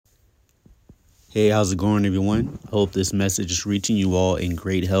Hey, how's it going, everyone? I hope this message is reaching you all in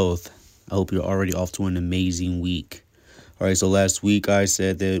great health. I hope you're already off to an amazing week. All right, so last week I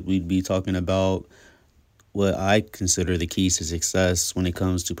said that we'd be talking about what I consider the keys to success when it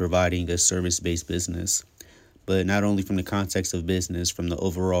comes to providing a service-based business, but not only from the context of business, from the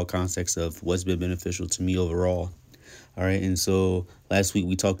overall context of what's been beneficial to me overall. All right, and so last week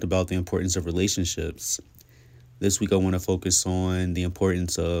we talked about the importance of relationships. This week I want to focus on the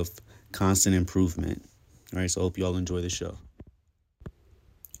importance of constant improvement. All right, so I hope you all enjoy the show.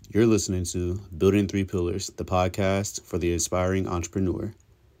 You're listening to Building Three Pillars, the podcast for the aspiring entrepreneur.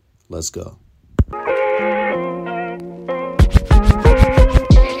 Let's go.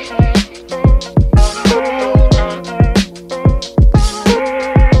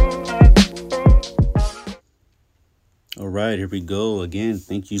 All right, here we go. Again,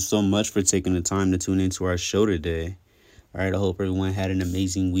 thank you so much for taking the time to tune into our show today. All right, I hope everyone had an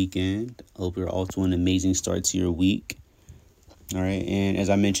amazing weekend. I hope you're all to an amazing start to your week. All right, and as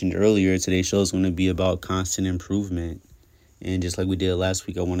I mentioned earlier, today's show is going to be about constant improvement. And just like we did last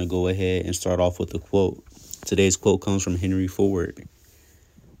week, I want to go ahead and start off with a quote. Today's quote comes from Henry Ford.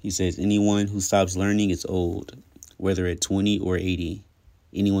 He says, "Anyone who stops learning is old, whether at 20 or 80.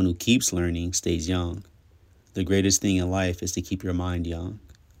 Anyone who keeps learning stays young. The greatest thing in life is to keep your mind young."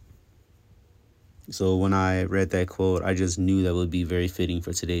 So when I read that quote, I just knew that would be very fitting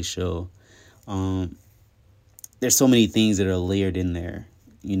for today's show. There's so many things that are layered in there,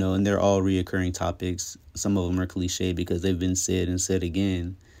 and they're all reoccurring topics. Some of them are cliche because they've been said and said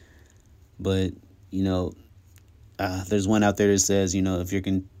again. But, there's one out there that says, if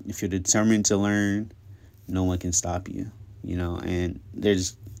you're determined to learn, no one can stop you, and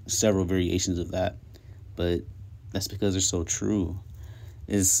there's several variations of that. But that's because they're so true.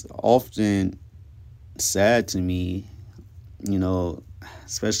 It's often sad to me,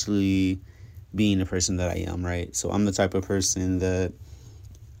 especially being the person that I am, right? So I'm the type of person that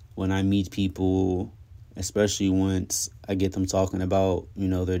when I meet people, especially once I get them talking about,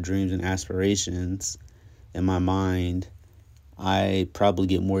 their dreams and aspirations, in my mind, I probably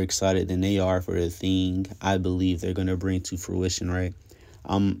get more excited than they are for the thing I believe they're going to bring to fruition, right?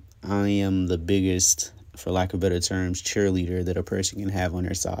 I am the biggest, for lack of better terms, cheerleader that a person can have on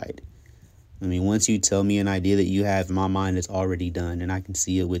their side. I mean, once you tell me an idea that you have, my mind is already done and I can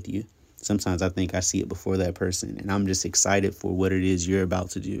see it with you. Sometimes I think I see it before that person and I'm just excited for what it is you're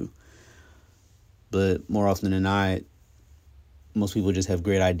about to do. But more often than not, most people just have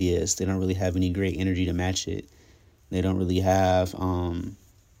great ideas. They don't really have any great energy to match it. They don't really have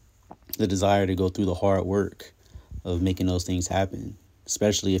the desire to go through the hard work of making those things happen,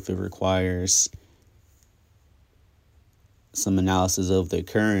 especially if it requires some analysis of their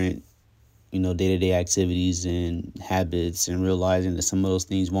current day-to-day activities and habits, and realizing that some of those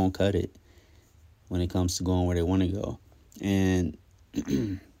things won't cut it when it comes to going where they want to go. And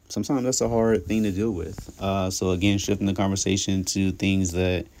sometimes that's a hard thing to deal with. So again, shifting the conversation to things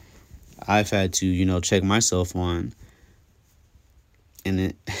that I've had to, check myself on.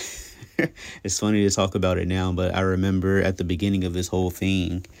 And it's funny to talk about it now, but I remember at the beginning of this whole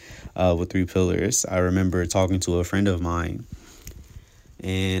thing with Three Pillars, I remember talking to a friend of mine.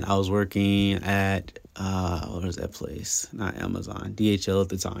 And I was working at, what was that place? Not Amazon, DHL at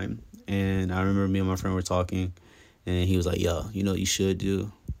the time. And I remember me and my friend were talking, and he was like, "Yo, you know what you should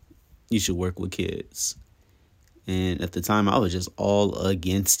do? You should work with kids." And at the time, I was just all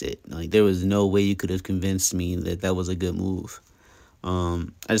against it. Like, there was no way you could have convinced me that that was a good move. I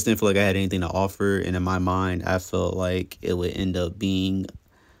just didn't feel like I had anything to offer. And in my mind, I felt like it would end up being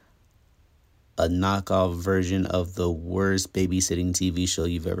a knockoff version of the worst babysitting TV show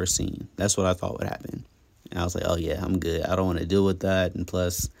you've ever seen. That's what I thought would happen. And I was like, oh yeah, I'm good. I don't want to deal with that. And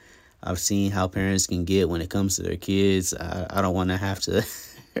plus, I've seen how parents can get when it comes to their kids. I don't want to have to.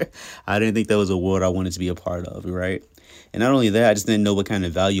 I didn't think that was a world I wanted to be a part of, right? And not only that, I just didn't know what kind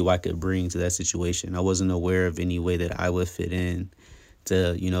of value I could bring to that situation. I wasn't aware of any way that I would fit in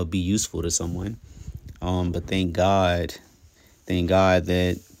to, be useful to someone. But thank God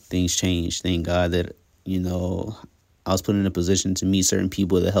that things changed. Thank God that, I was put in a position to meet certain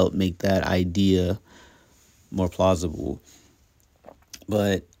people that helped make that idea more plausible.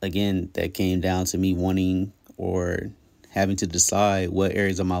 But again, that came down to me wanting or having to decide what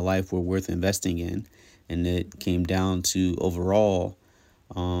areas of my life were worth investing in. And it came down to overall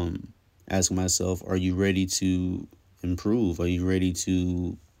asking myself, are you ready to improve? Are you ready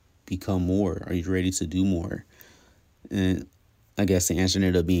to become more? Are you ready to do more? And I guess the answer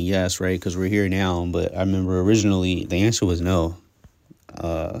ended up being yes, right? Because we're here now. But I remember originally the answer was no.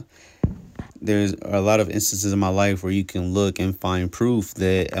 There's a lot of instances in my life where you can look and find proof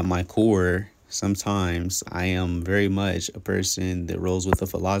that at my core, sometimes I am very much a person that rolls with the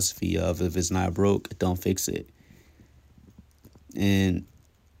philosophy of if it's not broke, don't fix it. And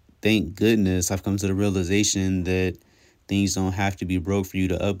thank goodness I've come to the realization that things don't have to be broke for you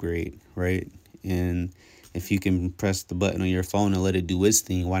to upgrade, right? And if you can press the button on your phone and let it do its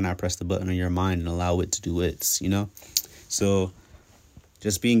thing, why not press the button on your mind and allow it to do its, So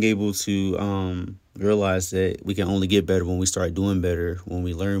just being able to realize that we can only get better when we start doing better, when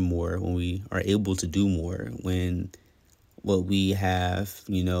we learn more, when we are able to do more, when what we have,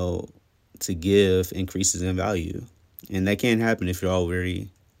 to give increases in value. And that can't happen if you're already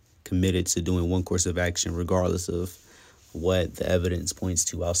committed to doing one course of action, regardless of what the evidence points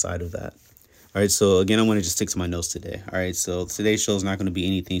to outside of that. All right, so again, I want to just stick to my notes today. All right, so today's show is not going to be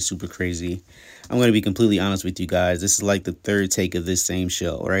anything super crazy. I'm going to be completely honest with you guys. This is like the third take of this same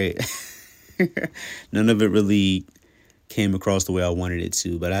show, right? None of it really came across the way I wanted it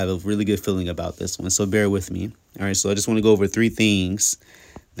to, but I have a really good feeling about this one, so bear with me. All right, so I just want to go over 3 things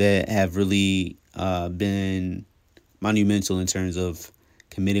that have really been monumental in terms of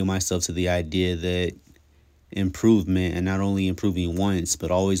committing myself to the idea that improvement, and not only improving once,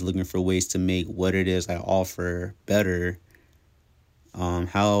 but always looking for ways to make what it is I offer better,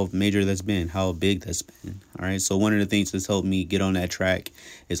 how major that's been, how big that's been. All right, so one of the things that's helped me get on that track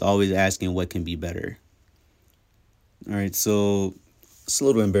is always asking what can be better. All right, so it's a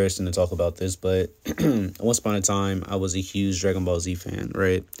little embarrassing to talk about this, but once upon a time, I was a huge Dragon Ball Z fan,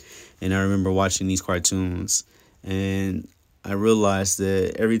 right? And I remember watching these cartoons, and I realized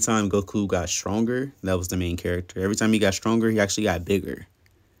that every time Goku got stronger, that was the main character. Every time he got stronger, he actually got bigger,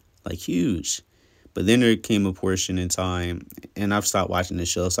 like huge. But then there came a portion in time, and I've stopped watching the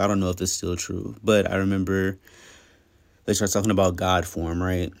show, so I don't know if this is still true. But I remember they started talking about God form,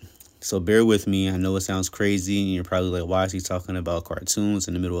 right? So bear with me. I know it sounds crazy, and you're probably like, why is he talking about cartoons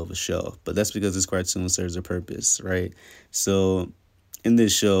in the middle of a show? But that's because this cartoon serves a purpose, right? So in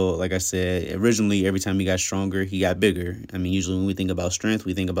this show, like I said, originally, every time he got stronger, he got bigger. I mean, usually when we think about strength,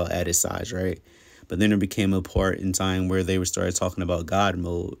 we think about added size, right? But then there became a part in time where they started talking about God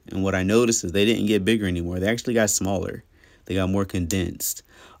mode. And what I noticed is they didn't get bigger anymore. They actually got smaller. They got more condensed.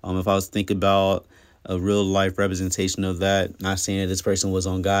 If I was to think about a real life representation of that, not saying that this person was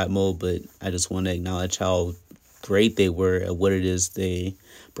on God mode, but I just want to acknowledge how great they were at what it is they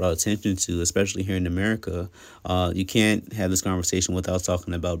brought attention to, especially here in America. You can't have this conversation without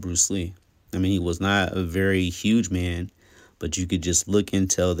talking about Bruce Lee. I mean, he was not a very huge man, but you could just look and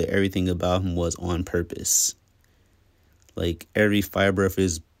tell that everything about him was on purpose. Like every fiber of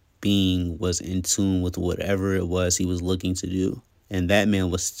his being was in tune with whatever it was he was looking to do. And that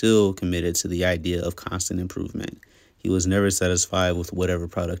man was still committed to the idea of constant improvement. He was never satisfied with whatever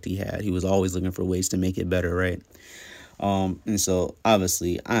product he had. He was always looking for ways to make it better, right? And so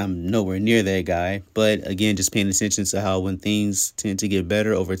obviously I'm nowhere near that guy. But again, just paying attention to how when things tend to get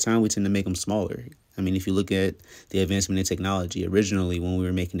better over time, we tend to make them smaller. I mean, if you look at the advancement in technology, originally when we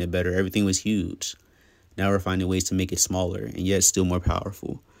were making it better, everything was huge. Now we're finding ways to make it smaller and yet still more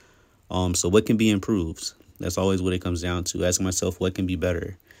powerful. So what can be improved? That's always what it comes down to. Asking myself, what can be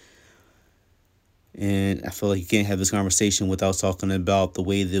better? And I feel like you can't have this conversation without talking about the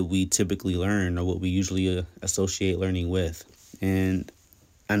way that we typically learn, or what we usually associate learning with. And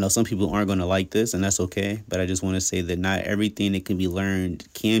I know some people aren't going to like this, and that's okay. But I just want to say that not everything that can be learned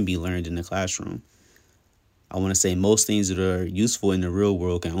in the classroom. I want to say most things that are useful in the real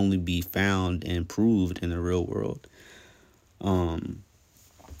world can only be found and proved in the real world.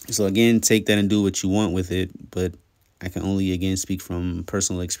 So again, take that and do what you want with it. But I can only, again, speak from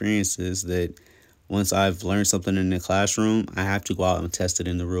personal experiences that once I've learned something in the classroom, I have to go out and test it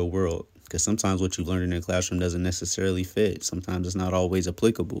in the real world. Because sometimes what you've learned in the classroom doesn't necessarily fit. Sometimes it's not always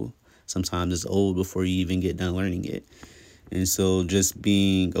applicable. Sometimes it's old before you even get done learning it. And so just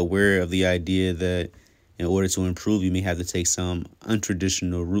being aware of the idea that in order to improve, you may have to take some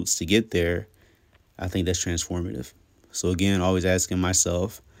untraditional routes to get there. I think that's transformative. So again, always asking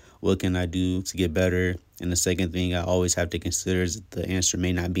myself, what can I do to get better? And the second thing I always have to consider is that the answer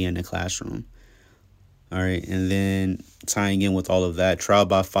may not be in the classroom. All right. And then tying in with all of that, trial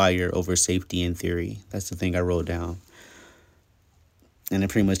by fire over safety and theory. That's the thing I wrote down. And it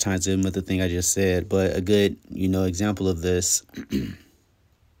pretty much ties in with the thing I just said. But a good, example of this,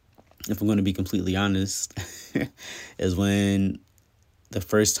 if I'm going to be completely honest, is when the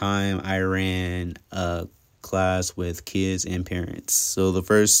first time I ran a class with kids and parents. So the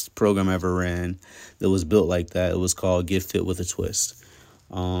first program I ever ran that was built like that, it was called Get Fit with a Twist.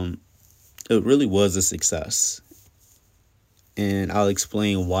 It really was a success. And I'll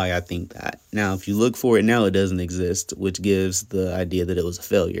explain why I think that. Now, if you look for it now, it doesn't exist, which gives the idea that it was a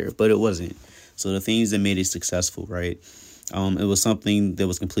failure, but it wasn't. So the things that made it successful, right? It was something that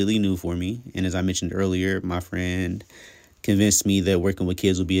was completely new for me. And as I mentioned earlier, my friend convinced me that working with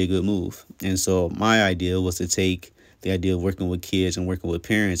kids would be a good move. And so my idea was to take the idea of working with kids and working with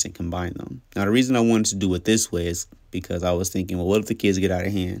parents and combine them. Now, the reason I wanted to do it this way is because I was thinking, well, what if the kids get out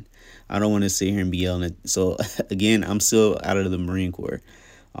of hand? I don't want to sit here and be yelling at. So again, I'm still out of the Marine Corps.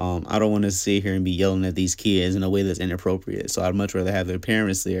 I don't want to sit here and be yelling at these kids in a way that's inappropriate. So I'd much rather have their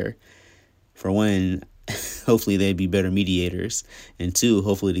parents there. For one, hopefully they'd be better mediators. And two,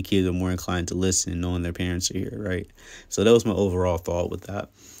 hopefully the kids are more inclined to listen knowing their parents are here, right? So that was my overall thought with that.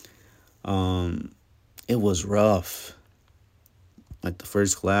 It was rough. Like, the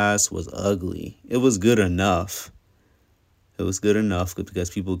first class was ugly. It was good enough. It was good enough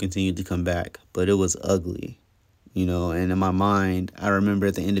because people continued to come back, but it was ugly, and in my mind, I remember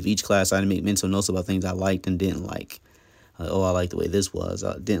at the end of each class, I'd make mental notes about things I liked and didn't like. I like the way this was.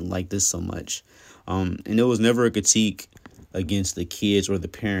 I didn't like this so much. And it was never a critique against the kids or the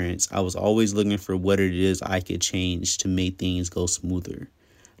parents. I was always looking for what it is I could change to make things go smoother.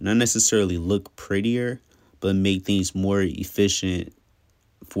 Not necessarily look prettier, but make things more efficient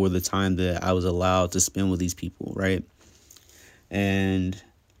for the time that I was allowed to spend with these people, right? And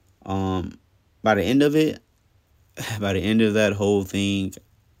by the end of that whole thing,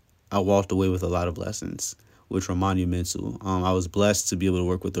 I walked away with a lot of lessons, which were monumental. I was blessed to be able to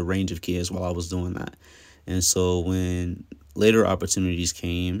work with a range of kids while I was doing that. And so when later opportunities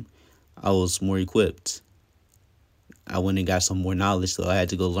came, I was more equipped. I went and got some more knowledge, so I had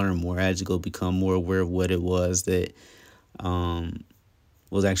to go learn more. I had to go become more aware of what it was that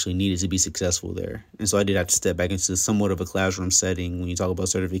was actually needed to be successful there. And so I did have to step back into somewhat of a classroom setting when you talk about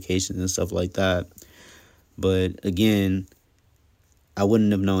certifications and stuff like that. But again, I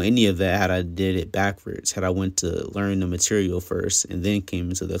wouldn't have known any of that had I did it backwards, had I went to learn the material first and then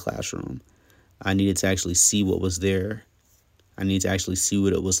came into the classroom. I needed to actually see what was there. I need to actually see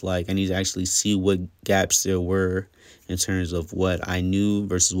what it was like. I need to actually see what gaps there were in terms of what I knew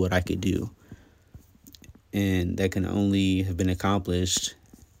versus what I could do. And that can only have been accomplished,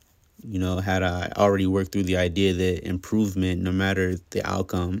 had I already worked through the idea that improvement, no matter the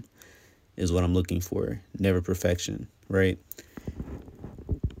outcome, is what I'm looking for. Never perfection, right?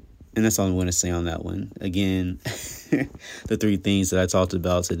 And that's all I'm going to say on that one. Again, the three things that I talked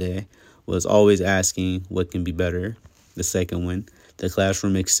about today was always asking what can be better. The second one, the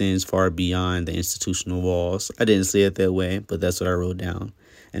classroom extends far beyond the institutional walls. I didn't say it that way, but that's what I wrote down.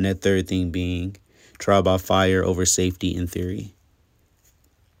 And that third thing being trial by fire over safety in theory.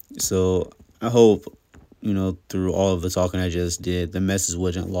 So I hope, through all of the talking I just did, the message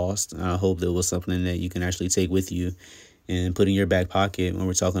wasn't lost. I hope that was something that you can actually take with you and put in your back pocket when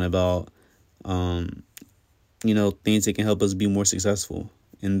we're talking about, things that can help us be more successful.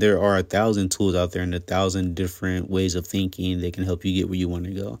 And there are 1,000 tools out there and 1,000 different ways of thinking that can help you get where you want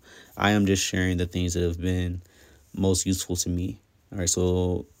to go. I am just sharing the things that have been most useful to me. All right,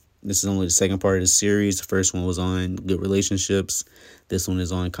 so this is only the second part of the series. The first one was on good relationships. This one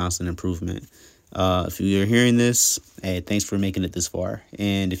is on constant improvement. If you're hearing this, hey, thanks for making it this far.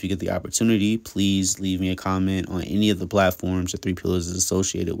 And if you get the opportunity, please leave me a comment on any of the platforms that Three Pillars is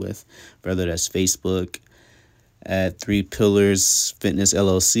associated with, whether that's Facebook at 3 Pillars Fitness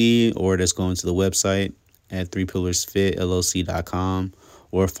LLC, or just going to the website at 3pillarsfitllc.com,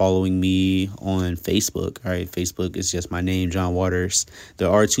 or following me on Facebook. All right, Facebook is just my name, John Waters. There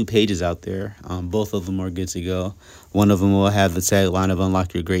are 2 pages out there. Both of them are good to go. One of them will have the tagline of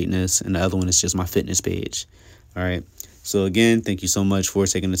Unlock Your Greatness, and the other one is just my fitness page. All right. So again, thank you so much for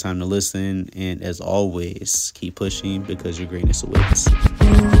taking the time to listen. And as always, keep pushing because your greatness awaits.